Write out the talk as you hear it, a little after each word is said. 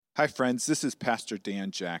Hi, friends. This is Pastor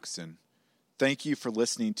Dan Jackson. Thank you for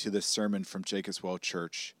listening to this sermon from Jacob's Well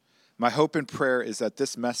Church. My hope and prayer is that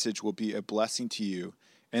this message will be a blessing to you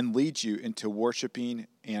and lead you into worshiping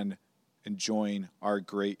and enjoying our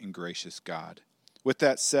great and gracious God. With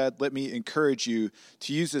that said, let me encourage you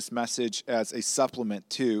to use this message as a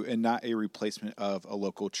supplement to and not a replacement of a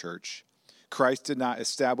local church. Christ did not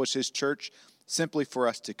establish his church simply for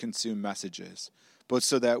us to consume messages, but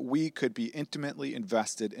so that we could be intimately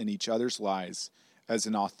invested in each other's lives as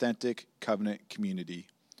an authentic covenant community.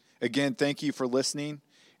 Again, thank you for listening,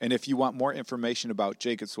 and if you want more information about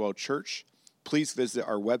Jacob's Well Church, please visit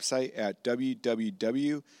our website at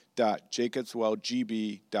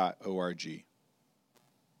www.jacobswellgb.org.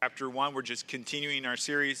 Chapter 1, we're just continuing our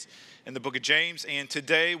series in the book of James, and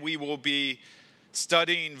today we will be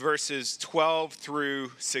studying verses 12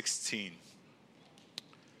 through 16.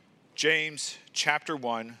 James chapter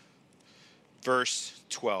 1, verse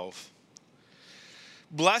 12.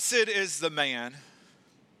 Blessed is the man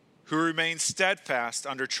who remains steadfast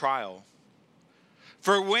under trial.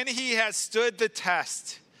 For when he has stood the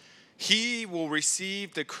test, he will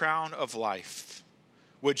receive the crown of life,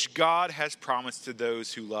 which God has promised to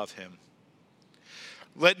those who love him.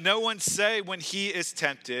 Let no one say when he is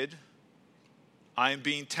tempted, I am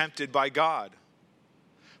being tempted by God.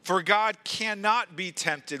 For God cannot be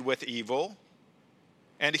tempted with evil,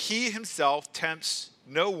 and he himself tempts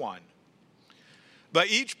no one. But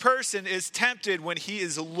each person is tempted when he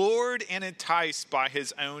is lured and enticed by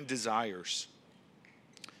his own desires.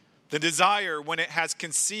 The desire, when it has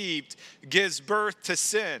conceived, gives birth to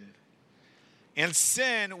sin. And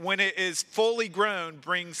sin, when it is fully grown,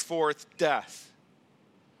 brings forth death.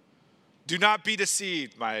 Do not be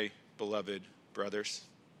deceived, my beloved brothers.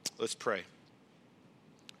 Let's pray.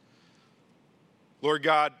 Lord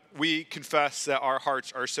God, we confess that our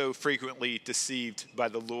hearts are so frequently deceived by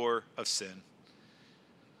the lure of sin.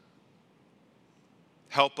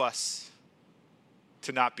 Help us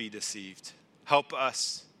to not be deceived. Help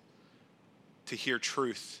us to hear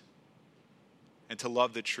truth and to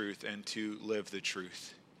love the truth and to live the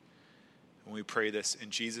truth. And we pray this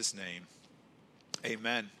in Jesus' name.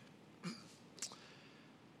 Amen.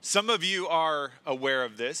 Some of you are aware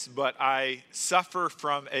of this, but I suffer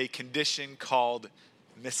from a condition called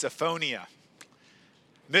misophonia.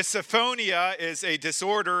 Misophonia is a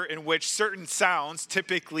disorder in which certain sounds,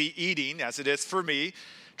 typically eating, as it is for me,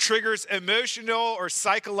 triggers emotional or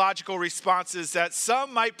psychological responses that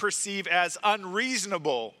some might perceive as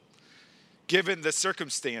unreasonable given the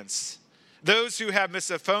circumstance. Those who have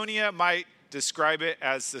misophonia might describe it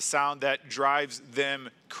as the sound that drives them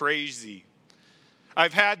crazy.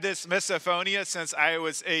 I've had this misophonia since I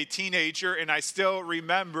was a teenager, and I still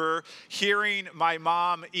remember hearing my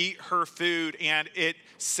mom eat her food and it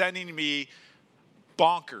sending me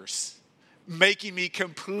bonkers, making me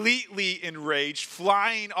completely enraged,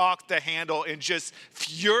 flying off the handle in just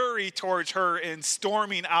fury towards her and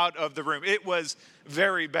storming out of the room. It was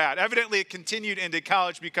very bad. Evidently, it continued into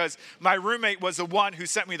college because my roommate was the one who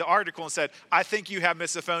sent me the article and said, I think you have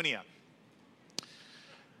misophonia.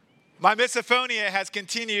 My misophonia has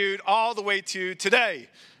continued all the way to today.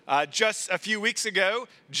 Just a few weeks ago,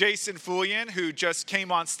 Jason Fulian, who just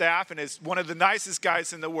came on staff and is one of the nicest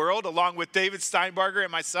guys in the world, along with David Steinbarger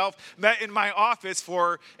and myself, met in my office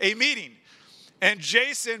for a meeting. And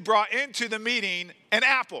Jason brought into the meeting an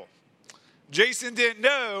apple. Jason didn't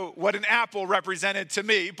know what an apple represented to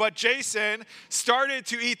me, but Jason started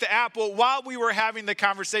to eat the apple while we were having the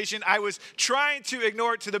conversation. I was trying to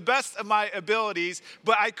ignore it to the best of my abilities,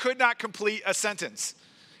 but I could not complete a sentence.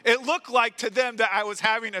 It looked like to them that I was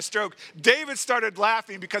having a stroke. David started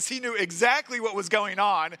laughing because he knew exactly what was going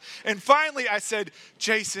on. And finally I said,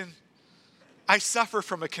 Jason, I suffer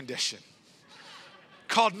from a condition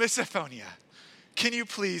called misophonia. Can you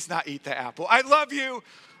please not eat the apple? I love you,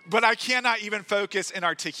 but I cannot even focus and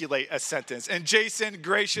articulate a sentence. And Jason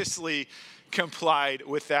graciously complied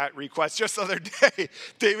with that request. Just the other day,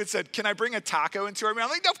 David said, can I bring a taco into our meal? I'm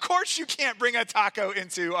like, of course you can't bring a taco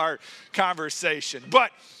into our conversation. But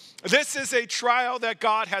this is a trial that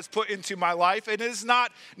God has put into my life. It is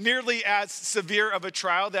not nearly as severe of a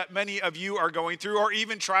trial that many of you are going through, or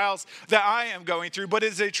even trials that I am going through, but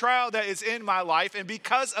it is a trial that is in my life. And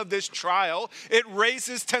because of this trial, it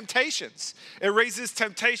raises temptations. It raises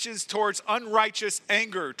temptations towards unrighteous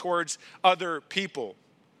anger towards other people.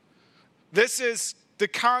 This is the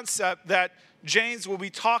concept that James will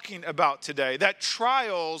be talking about today, that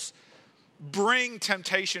trials bring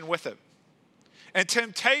temptation with it. And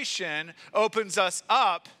temptation opens us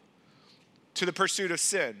up to the pursuit of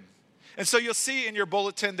sin. And so you'll see in your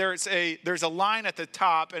bulletin there's a line at the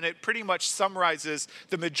top, and it pretty much summarizes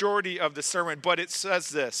the majority of the sermon, but it says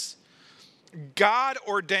this: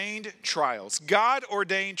 God-ordained trials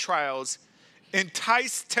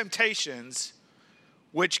entice temptations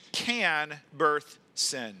which can birth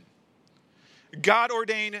sin.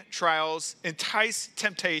 God-ordained trials entice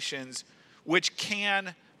temptations which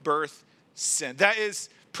can birth sin. That is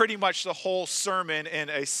pretty much the whole sermon in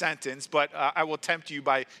a sentence, but I will tempt you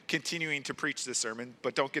by continuing to preach the sermon,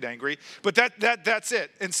 but don't get angry. But that's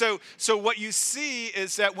it. And so what you see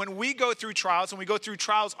is that when we go through trials, and we go through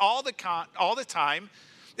trials all the time,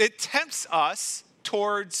 it tempts us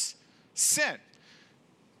towards sin.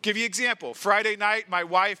 Give you an example. Friday night, my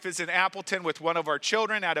wife is in Appleton with one of our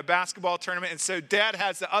children at a basketball tournament, and so Dad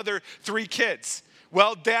has the other 3 kids.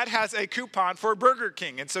 Well, Dad has a coupon for Burger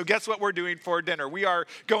King, and so guess what we're doing for dinner? We are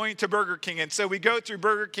going to Burger King, and so we go through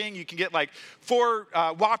Burger King. You can get like 4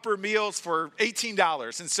 Whopper meals for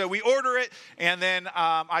 $18, and so we order it, and then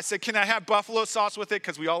I said, can I have buffalo sauce with it?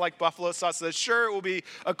 Because we all like buffalo sauce. So sure, it will be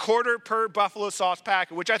 $0.25 per buffalo sauce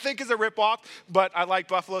packet, which I think is a ripoff, but I like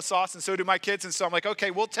buffalo sauce, and so do my kids, and so I'm like,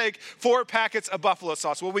 okay, we'll take 4 packets of buffalo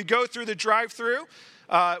sauce. Well, we go through the drive-thru.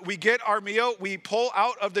 We get our meal, we pull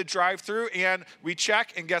out of the drive-thru, and we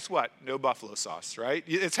check, and guess what? No buffalo sauce, right?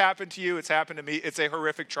 It's happened to you, it's happened to me. It's a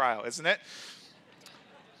horrific trial, isn't it?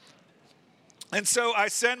 And so I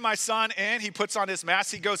send my son in, he puts on his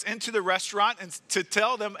mask, he goes into the restaurant and to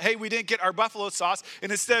tell them, hey, we didn't get our buffalo sauce. And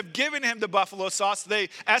instead of giving him the buffalo sauce, they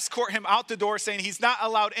escort him out the door saying he's not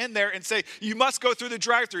allowed in there and say, you must go through the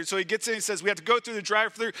drive-thru. So he gets in and says, we have to go through the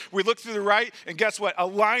drive-thru. We look through the right, and guess what? A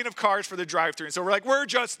line of cars for the drive-thru. And so we're like, we're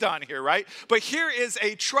just done here, right? But here is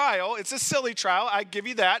a trial. It's a silly trial, I give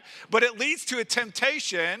you that. But it leads to a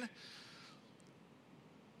temptation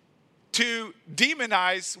to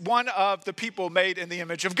demonize one of the people made in the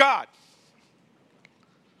image of God.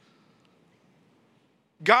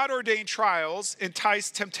 God-ordained trials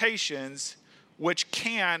entice temptations which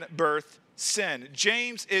can birth sin.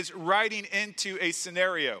 James is writing into a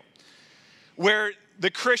scenario where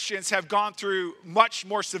the Christians have gone through much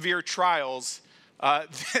more severe trials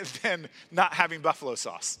than not having buffalo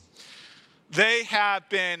sauce. They have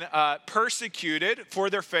been persecuted for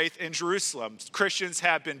their faith in Jerusalem. Christians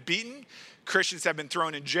have been beaten. Christians have been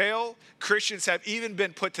thrown in jail. Christians have even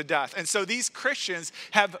been put to death. And so these Christians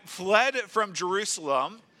have fled from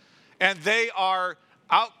Jerusalem, and they are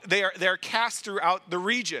cast throughout the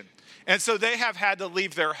region. And so they have had to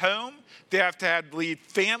leave their home. They have had to leave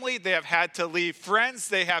family. They have had to leave friends.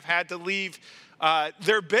 They have had to leave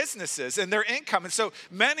their businesses and their income. And so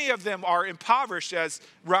many of them are impoverished, as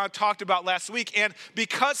Ron talked about last week. And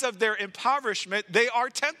because of their impoverishment, they are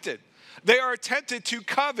tempted. They are tempted to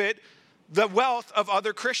covet the wealth of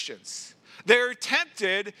other Christians. They're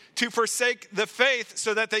tempted to forsake the faith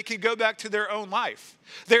so that they can go back to their own life.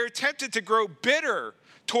 They're tempted to grow bitter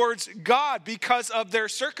towards God because of their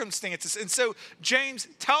circumstances. And so James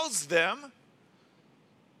tells them,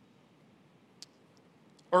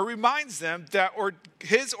 or reminds them, that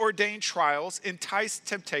his ordained trials entice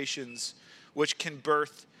temptations which can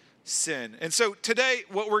birth sin. And so today,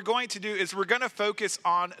 what we're going to do is we're going to focus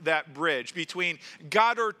on that bridge between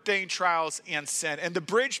God-ordained trials and sin. And the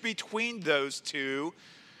bridge between those two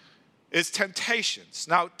is temptations.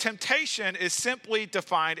 Now, temptation is simply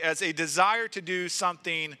defined as a desire to do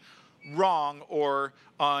something wrong or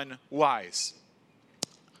unwise.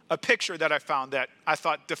 A picture that I found that I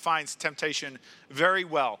thought defines temptation very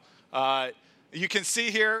well. You can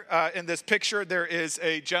see here in this picture, there is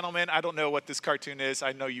a gentleman. I don't know what this cartoon is.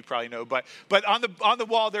 I know you probably know, but on the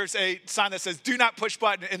wall, there's a sign that says, do not push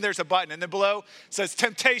button, and there's a button. And then below says,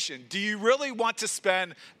 temptation. Do you really want to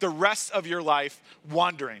spend the rest of your life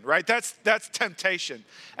wandering, right? That's temptation.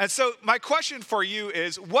 And so my question for you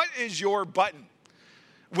is, what is your button?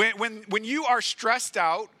 When you are stressed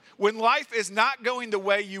out, when life is not going the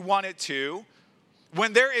way you want it to,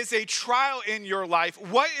 when there is a trial in your life,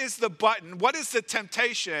 what is the button? What is the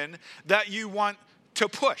temptation that you want to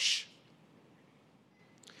push?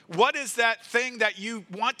 What is that thing that you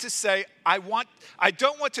want to say, I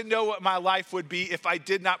don't want to know what my life would be if I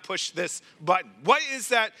did not push this button? What is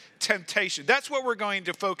that temptation? That's what we're going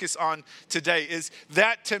to focus on today, is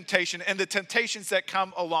that temptation and the temptations that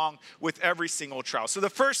come along with every single trial. So the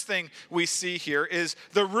first thing we see here is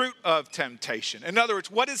the root of temptation. In other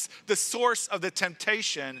words, what is the source of the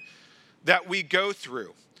temptation that we go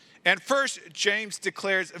through? And first, James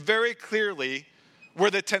declares very clearly where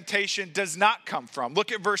the temptation does not come from.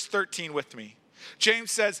 Look at verse 13 with me. James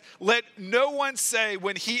says, let no one say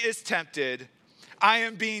when he is tempted, I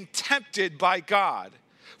am being tempted by God.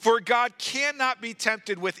 For God cannot be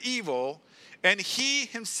tempted with evil, and he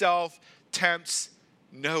himself tempts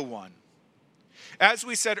no one. As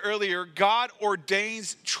we said earlier, God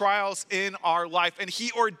ordains trials in our life, and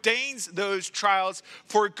he ordains those trials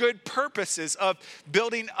for good purposes of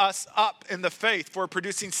building us up in the faith, for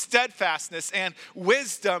producing steadfastness and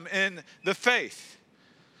wisdom in the faith.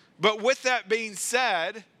 But with that being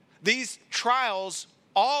said, these trials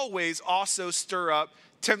always also stir up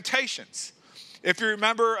temptations. If you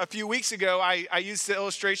remember a few weeks ago, I used the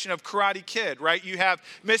illustration of Karate Kid, right? You have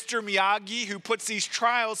Mr. Miyagi who puts these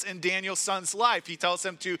trials in Daniel's son's life. He tells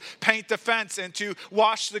him to paint the fence and to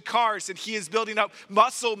wash the cars, and he is building up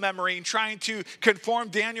muscle memory and trying to conform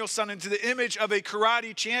Daniel's son into the image of a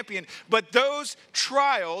karate champion. But those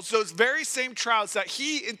trials, those very same trials that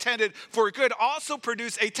he intended for good, also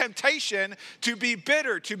produce a temptation to be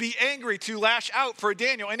bitter, to be angry, to lash out for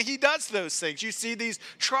Daniel. And he does those things. You see these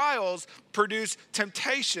trials produce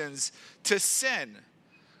temptations to sin.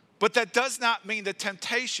 But that does not mean the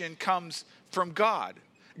temptation comes from God.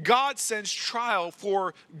 God sends trial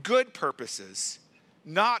for good purposes,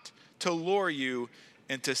 not to lure you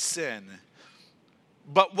into sin.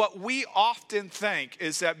 But what we often think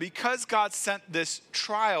is that because God sent this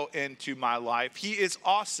trial into my life, he is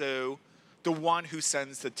also the one who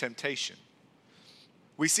sends the temptation.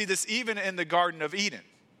 We see this even in the Garden of Eden.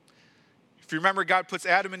 If you remember, God puts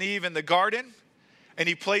Adam and Eve in the garden, and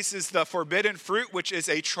he places the forbidden fruit, which is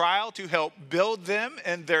a trial to help build them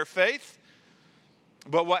in their faith.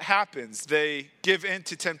 But what happens? They give in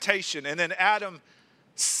to temptation. And then Adam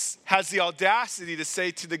has the audacity to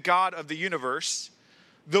say to the God of the universe,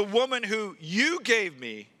 the woman who you gave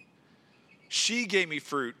me, she gave me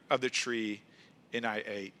fruit of the tree and I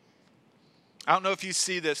ate. I don't know if you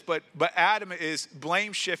see this, but Adam is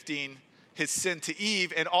blame shifting his sin to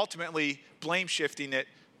Eve and ultimately blame shifting it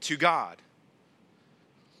to God.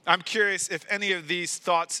 I'm curious if any of these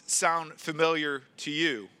thoughts sound familiar to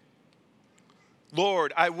you.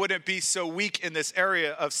 Lord, I wouldn't be so weak in this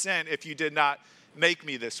area of sin if you did not make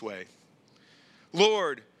me this way.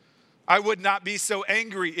 Lord, I would not be so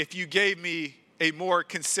angry if you gave me a more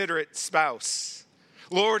considerate spouse.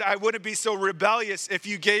 Lord, I wouldn't be so rebellious if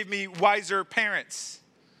you gave me wiser parents.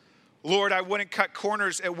 Lord, I wouldn't cut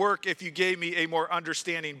corners at work if you gave me a more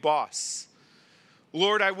understanding boss.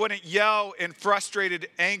 Lord, I wouldn't yell in frustrated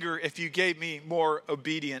anger if you gave me more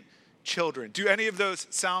obedient children. Do any of those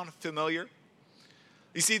sound familiar?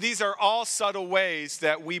 You see, these are all subtle ways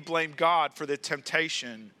that we blame God for the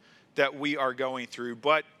temptation that we are going through.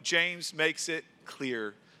 But James makes it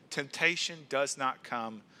clear, temptation does not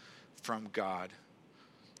come from God.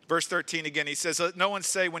 Verse 13 again, he says, let no one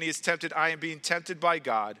say when he is tempted, I am being tempted by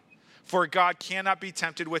God. For God cannot be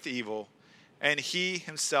tempted with evil, and he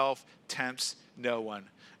himself tempts no one.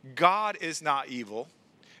 God is not evil.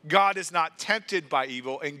 God is not tempted by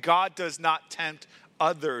evil, and God does not tempt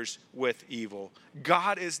others with evil.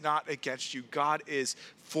 God is not against you. God is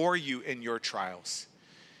for you in your trials.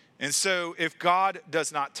 And so if God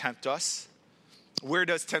does not tempt us, where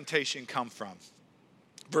does temptation come from?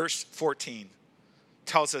 Verse 14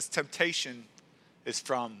 tells us temptation is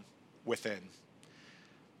from within.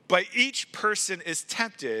 But each person is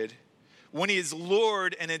tempted when he is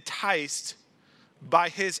lured and enticed by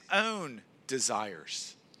his own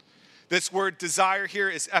desires. This word desire here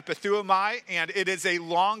is epithumai, and it is a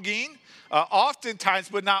longing, oftentimes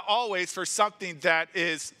but not always, for something that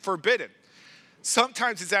is forbidden.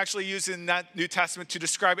 Sometimes it's actually used in that New Testament to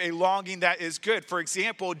describe a longing that is good. For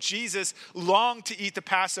example, Jesus longed to eat the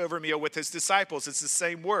Passover meal with his disciples. It's the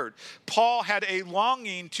same word. Paul had a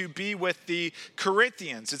longing to be with the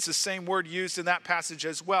Corinthians. It's the same word used in that passage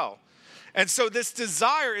as well. And so this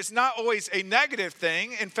desire is not always a negative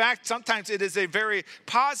thing. In fact, sometimes it is a very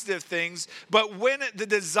positive thing. But when the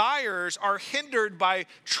desires are hindered by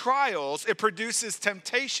trials, it produces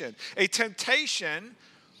temptation. A temptation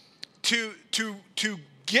to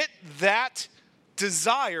get that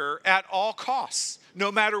desire at all costs,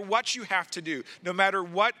 no matter what you have to do, no matter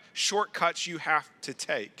what shortcuts you have to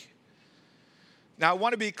take. Now, I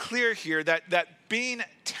want to be clear here that being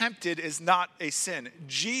tempted is not a sin.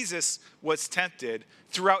 Jesus was tempted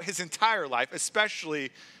throughout his entire life,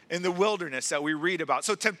 especially in the wilderness that we read about.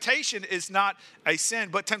 So temptation is not a sin,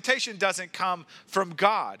 but temptation doesn't come from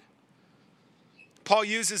God. Paul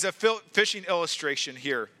uses a fishing illustration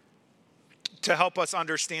here to help us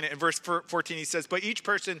understand it. In verse 14, he says, but each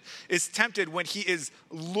person is tempted when he is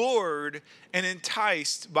lured and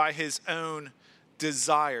enticed by his own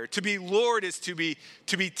desire. To be lured is to be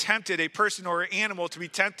tempted, a person or an animal to be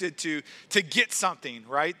tempted to get something,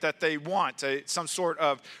 right, that they want, some sort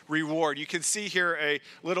of reward. You can see here a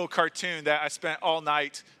little cartoon that I spent all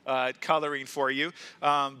night coloring for you.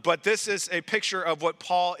 But this is a picture of what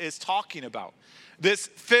Paul is talking about. This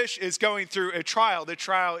fish is going through a trial. The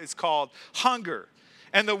trial is called hunger.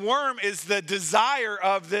 And the worm is the desire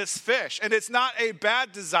of this fish. And it's not a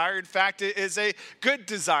bad desire. In fact, it is a good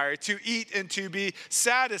desire to eat and to be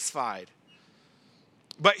satisfied.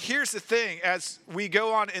 But here's the thing. As we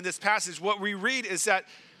go on in this passage, what we read is that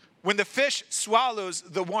when the fish swallows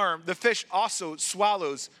the worm, the fish also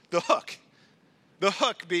swallows the hook. The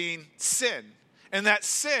hook being sin. And that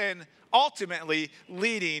sin ultimately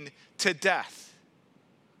leading to death.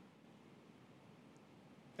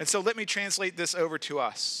 And so let me translate this over to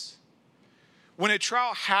us. When a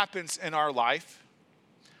trial happens in our life,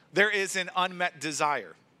 there is an unmet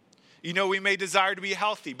desire. You know, we may desire to be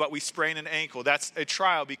healthy, but we sprain an ankle. That's a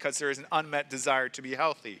trial because there is an unmet desire to be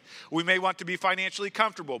healthy. We may want to be financially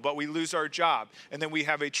comfortable, but we lose our job. And then we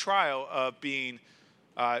have a trial of being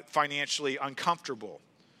financially uncomfortable.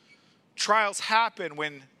 Trials happen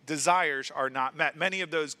when desires are not met. Many of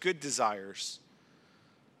those good desires.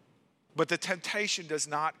 But the temptation does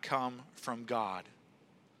not come from God.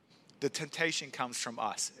 The temptation comes from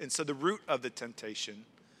us. And so the root of the temptation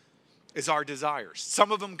is our desires.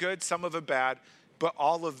 Some of them good, some of them bad, but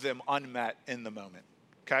all of them unmet in the moment.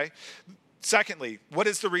 Okay? Secondly, what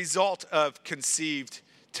is the result of conceived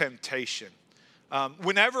temptation?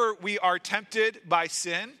 Whenever we are tempted by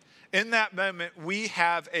sin, in that moment we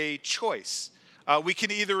have a choice. We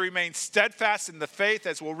can either remain steadfast in the faith,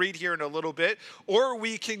 as we'll read here in a little bit, or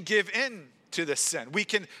we can give in to the sin. We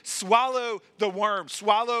can swallow the worm,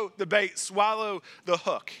 swallow the bait, swallow the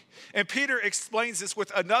hook. And Peter explains this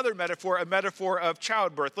with another metaphor, a metaphor of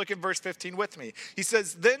childbirth. Look at verse 15 with me. He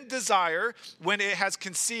says, then desire, when it has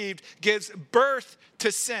conceived, gives birth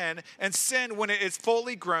to sin, and sin, when it is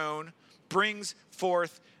fully grown, brings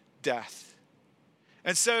forth death.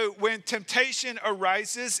 And so when temptation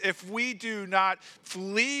arises, if we do not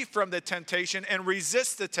flee from the temptation and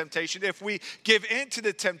resist the temptation, if we give in to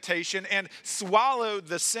the temptation and swallow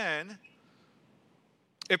the sin,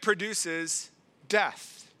 it produces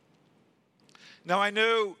death. Now, I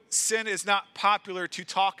know sin is not popular to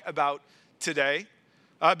talk about today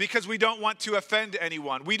because we don't want to offend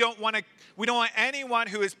anyone. We don't want anyone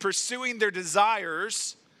who is pursuing their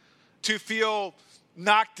desires to feel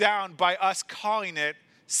knocked down by us calling it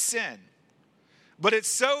sin. But it's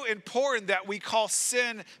so important that we call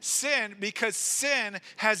sin sin because sin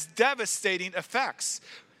has devastating effects.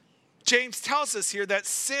 James tells us here that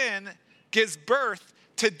sin gives birth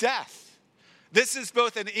to death. This is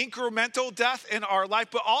both an incremental death in our life,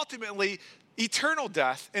 but ultimately eternal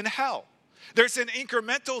death in hell. There's an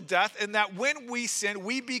incremental death in that when we sin,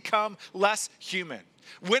 we become less human.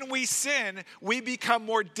 When we sin, we become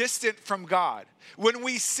more distant from God. When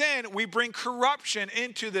we sin, we bring corruption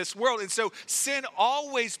into this world. And so sin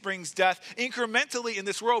always brings death incrementally in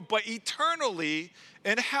this world, but eternally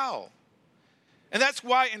in hell. And that's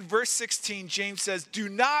why in verse 16, James says, do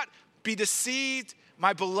not be deceived,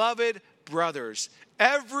 my beloved brothers.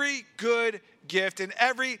 Every good gift and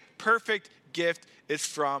every perfect gift is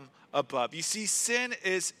from above. You see, sin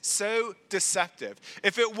is so deceptive.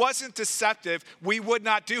 If it wasn't deceptive, we would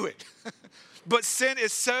not do it. But sin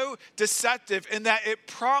is so deceptive in that it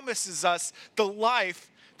promises us the life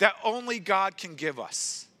that only God can give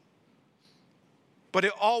us. But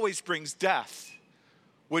it always brings death,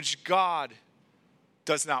 which God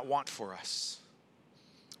does not want for us.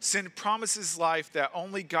 Sin promises life that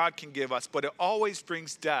only God can give us, but it always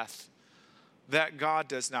brings death that God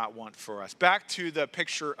does not want for us. Back to the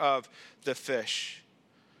picture of the fish.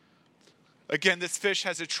 Again, this fish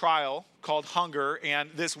has a trial called hunger, and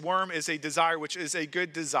this worm is a desire, which is a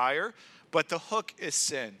good desire, but the hook is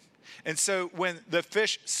sin. And so when the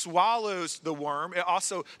fish swallows the worm, it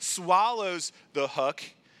also swallows the hook,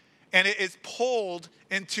 and it is pulled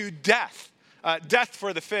into death. Death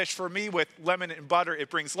for the fish. For me, with lemon and butter, it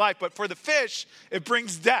brings life. But for the fish, it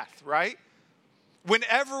brings death, right?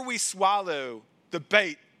 Whenever we swallow the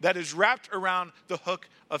bait that is wrapped around the hook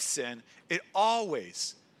of sin, it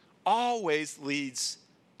always leads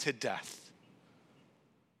to death.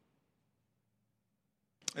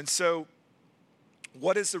 And so,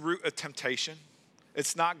 what is the root of temptation?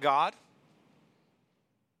 It's not God.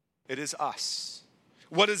 It is us.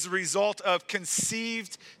 What is the result of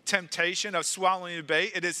conceived temptation, of swallowing the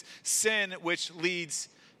bait? It is sin which leads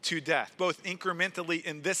to death, both incrementally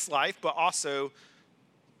in this life, but also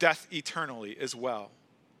death eternally as well.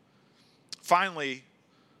 Finally,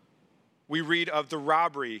 we read of the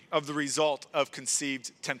robbery of the result of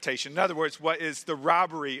conceived temptation. In other words, what is the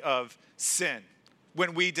robbery of sin?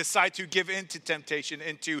 When we decide to give in to temptation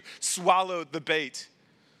and to swallow the bait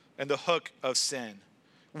and the hook of sin.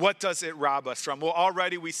 What does it rob us from? Well,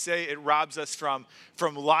 already we say it robs us from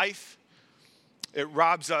life. It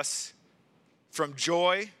robs us from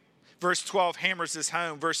joy. Verse 12 hammers this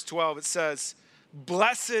home. Verse 12, it says,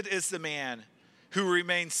 "Blessed is the man who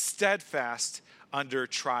remains steadfast under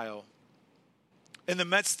trial." In the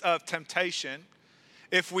midst of temptation,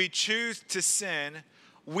 if we choose to sin,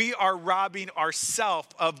 we are robbing ourselves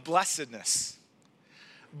of blessedness.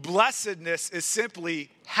 Blessedness is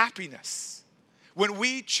simply happiness. When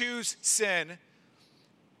we choose sin,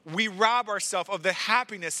 we rob ourselves of the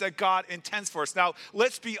happiness that God intends for us. Now,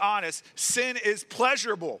 let's be honest, sin is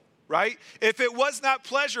pleasurable, right? If it was not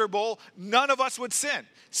pleasurable, none of us would sin.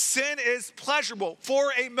 Sin is pleasurable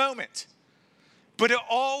for a moment, but it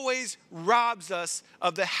always robs us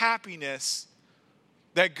of the happiness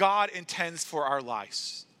that God intends for our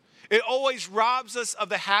lives. It always robs us of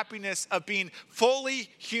the happiness of being fully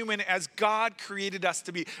human as God created us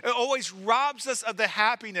to be. It always robs us of the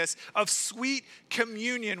happiness of sweet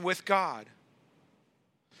communion with God.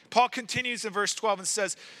 Paul continues in verse 12 and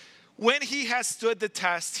says, "When he has stood the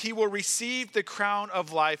test, he will receive the crown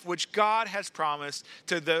of life, which God has promised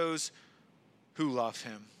to those who love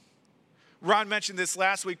him." Ron mentioned this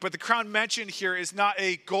last week, but the crown mentioned here is not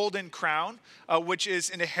a golden crown, which is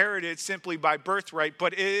inherited simply by birthright,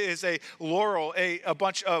 but it is a laurel, a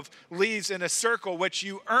bunch of leaves in a circle, which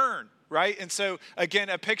you earn, right? And so, again,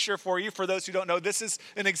 a picture for you, for those who don't know, this is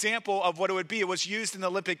an example of what it would be. It was used in the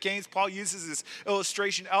Olympic Games. Paul uses this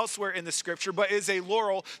illustration elsewhere in the scripture, but is a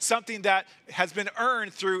laurel, something that has been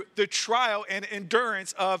earned through the trial and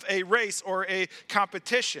endurance of a race or a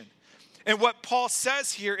competition. And what Paul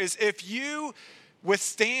says here is if you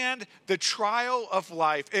withstand the trial of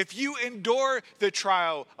life, if you endure the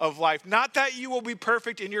trial of life, not that you will be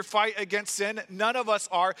perfect in your fight against sin, none of us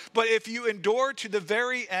are, but if you endure to the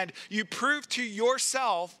very end, you prove to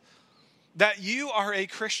yourself that you are a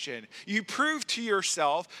Christian. You prove to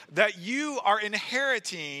yourself that you are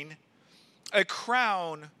inheriting a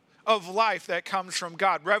crown of life that comes from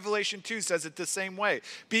God. Revelation 2 says it the same way.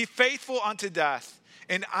 "Be faithful unto death,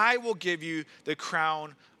 and I will give you the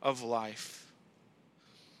crown of life."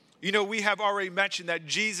 You know, we have already mentioned that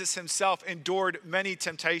Jesus himself endured many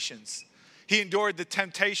temptations. He endured the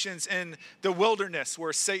temptations in the wilderness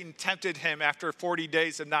where Satan tempted him after 40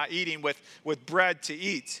 days of not eating with bread to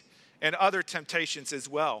eat, and other temptations as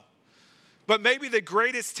well. But maybe the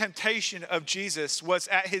greatest temptation of Jesus was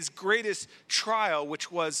at his greatest trial,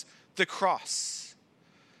 which was the cross.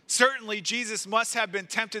 Certainly, Jesus must have been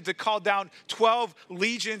tempted to call down 12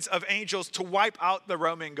 legions of angels to wipe out the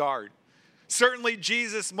Roman guard. Certainly,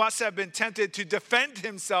 Jesus must have been tempted to defend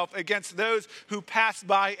himself against those who passed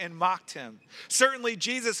by and mocked him. Certainly,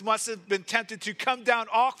 Jesus must have been tempted to come down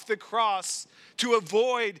off the cross to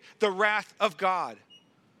avoid the wrath of God.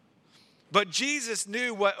 But Jesus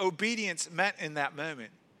knew what obedience meant in that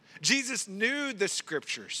moment. Jesus knew the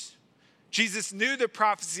scriptures. Jesus knew the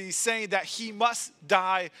prophecy saying that he must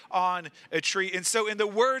die on a tree. And so in the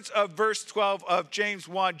words of verse 12 of James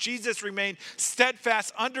 1, Jesus remained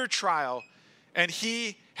steadfast under trial, and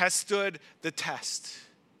he has stood the test.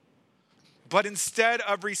 But instead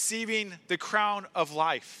of receiving the crown of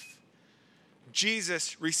life,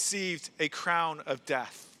 Jesus received a crown of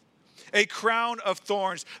death. A crown of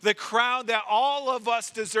thorns, the crown that all of us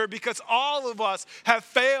deserve because all of us have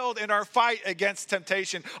failed in our fight against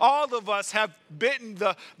temptation. All of us have bitten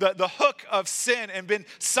the hook of sin and been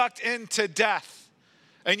sucked into death.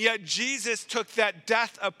 And yet Jesus took that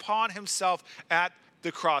death upon himself at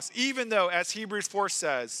the cross. Even though, as Hebrews 4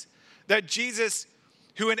 says, that Jesus,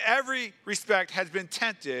 who in every respect has been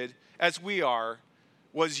tempted as we are,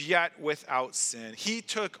 was yet without sin. He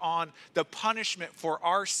took on the punishment for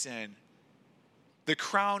our sin, the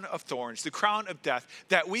crown of thorns, the crown of death,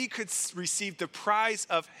 that we could receive the prize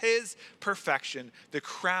of his perfection, the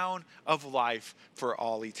crown of life for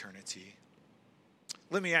all eternity.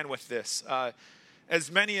 Let me end with this.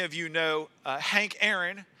 As many of you know, Hank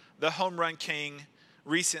Aaron, the home run king,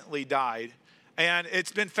 recently died. And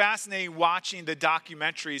it's been fascinating watching the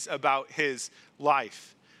documentaries about his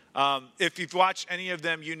life. If you've watched any of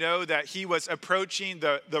them, you know that he was approaching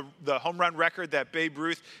the home run record that Babe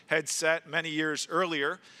Ruth had set many years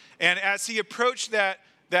earlier. And as he approached that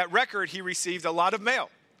record, he received a lot of mail.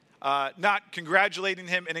 Not congratulating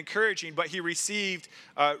him and encouraging, but he received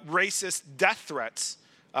racist death threats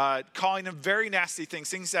calling him very nasty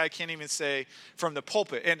things that I can't even say from the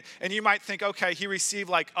pulpit. And you might think, okay, he received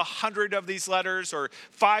like 100 of these letters or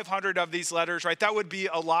 500 of these letters, right? That would be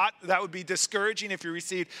a lot. That would be discouraging if you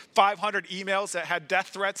received 500 emails that had death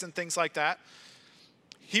threats and things like that.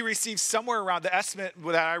 He received somewhere around, the estimate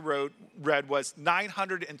that I read was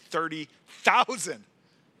 930,000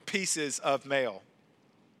 pieces of mail.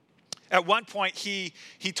 At one point, he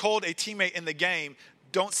told a teammate in the game,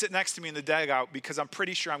 don't sit next to me in the dugout because I'm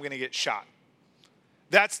pretty sure I'm going to get shot.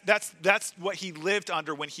 That's what he lived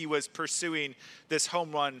under when he was pursuing this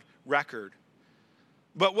home run record.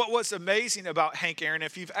 But what was amazing about Hank Aaron,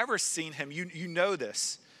 if you've ever seen him, you know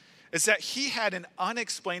this, is that he had an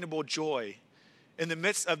unexplainable joy in the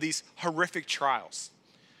midst of these horrific trials.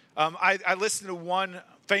 I listened to one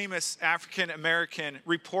famous African-American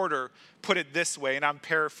reporter put it this way, and I'm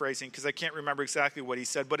paraphrasing because I can't remember exactly what he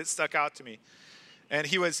said, but it stuck out to me. And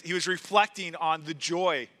he was reflecting on the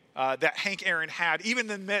joy that Hank Aaron had,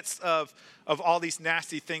 even in the midst of all these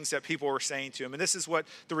nasty things that people were saying to him. And this is what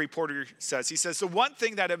the reporter says. He says, the one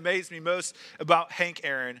thing that amazed me most about Hank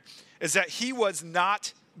Aaron is that he was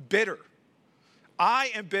not bitter.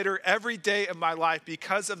 I am bitter every day of my life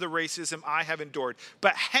because of the racism I have endured.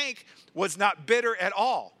 But Hank was not bitter at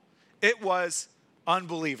all. It was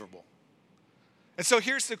unbelievable. And so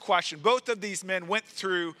here's the question. Both of these men went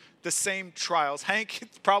through the same trials. Hank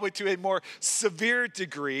probably to a more severe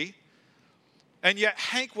degree. And yet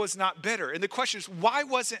Hank was not bitter. And the question is, why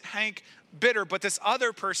wasn't Hank bitter, but this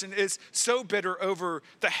other person is so bitter over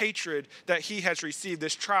the hatred that he has received,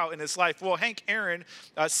 this trial in his life? Well, Hank Aaron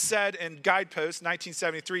said in Guidepost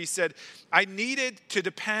 1973, he said, I needed to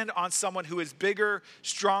depend on someone who is bigger,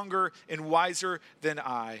 stronger, and wiser than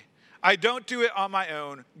I. I don't do it on my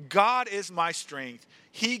own. God is my strength.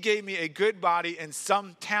 He gave me a good body and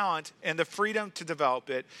some talent and the freedom to develop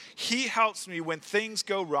it. He helps me when things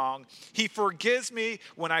go wrong. He forgives me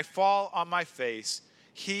when I fall on my face.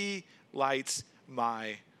 He lights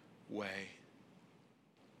my way.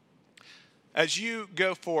 As you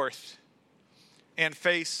go forth and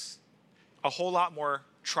face a whole lot more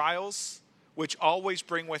trials, which always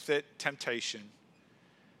bring with it temptation,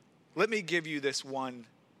 let me give you this one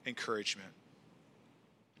encouragement.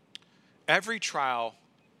 Every trial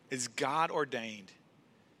is God ordained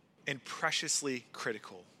and preciously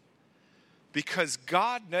critical, because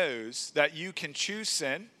God knows that you can choose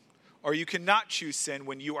sin or you cannot choose sin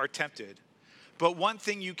when you are tempted. But one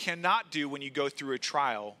thing you cannot do when you go through a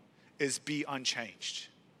trial is be unchanged.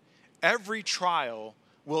 Every trial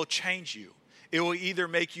will change you. It will either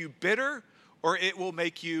make you bitter or it will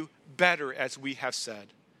make you better, as we have said.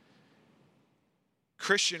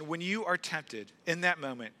 Christian, when you are tempted in that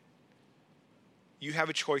moment, you have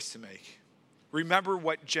a choice to make. Remember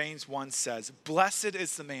what James 1 says. Blessed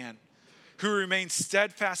is the man who remains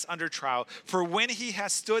steadfast under trial, for when he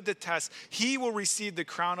has stood the test, he will receive the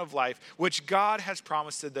crown of life, which God has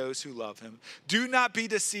promised to those who love him. Do not be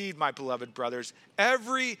deceived, my beloved brothers.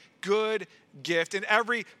 Every good gift and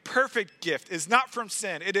every perfect gift is not from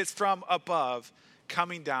sin. It is from above,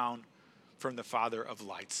 coming down from the Father of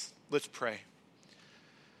lights. Let's pray.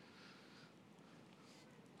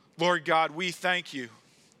 Lord God, we thank you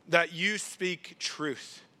that you speak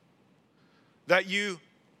truth, that you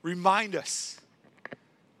remind us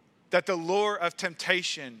that the lure of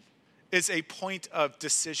temptation is a point of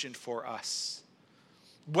decision for us.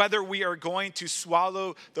 Whether we are going to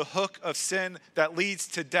swallow the hook of sin that leads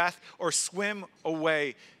to death or swim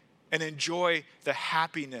away and enjoy the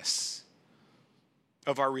happiness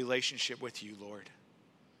of our relationship with you, Lord.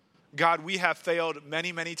 God, we have failed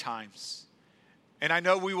many, many times. And I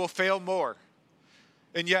know we will fail more.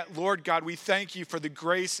 And yet, Lord God, we thank you for the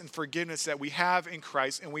grace and forgiveness that we have in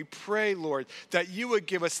Christ. And we pray, Lord, that you would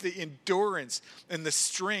give us the endurance and the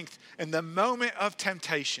strength in the moment of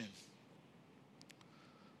temptation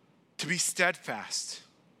to be steadfast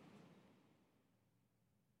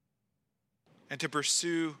and to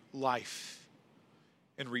pursue life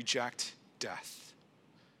and reject death.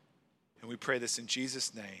 And we pray this in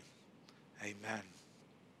Jesus' name. Amen.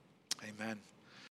 Amen.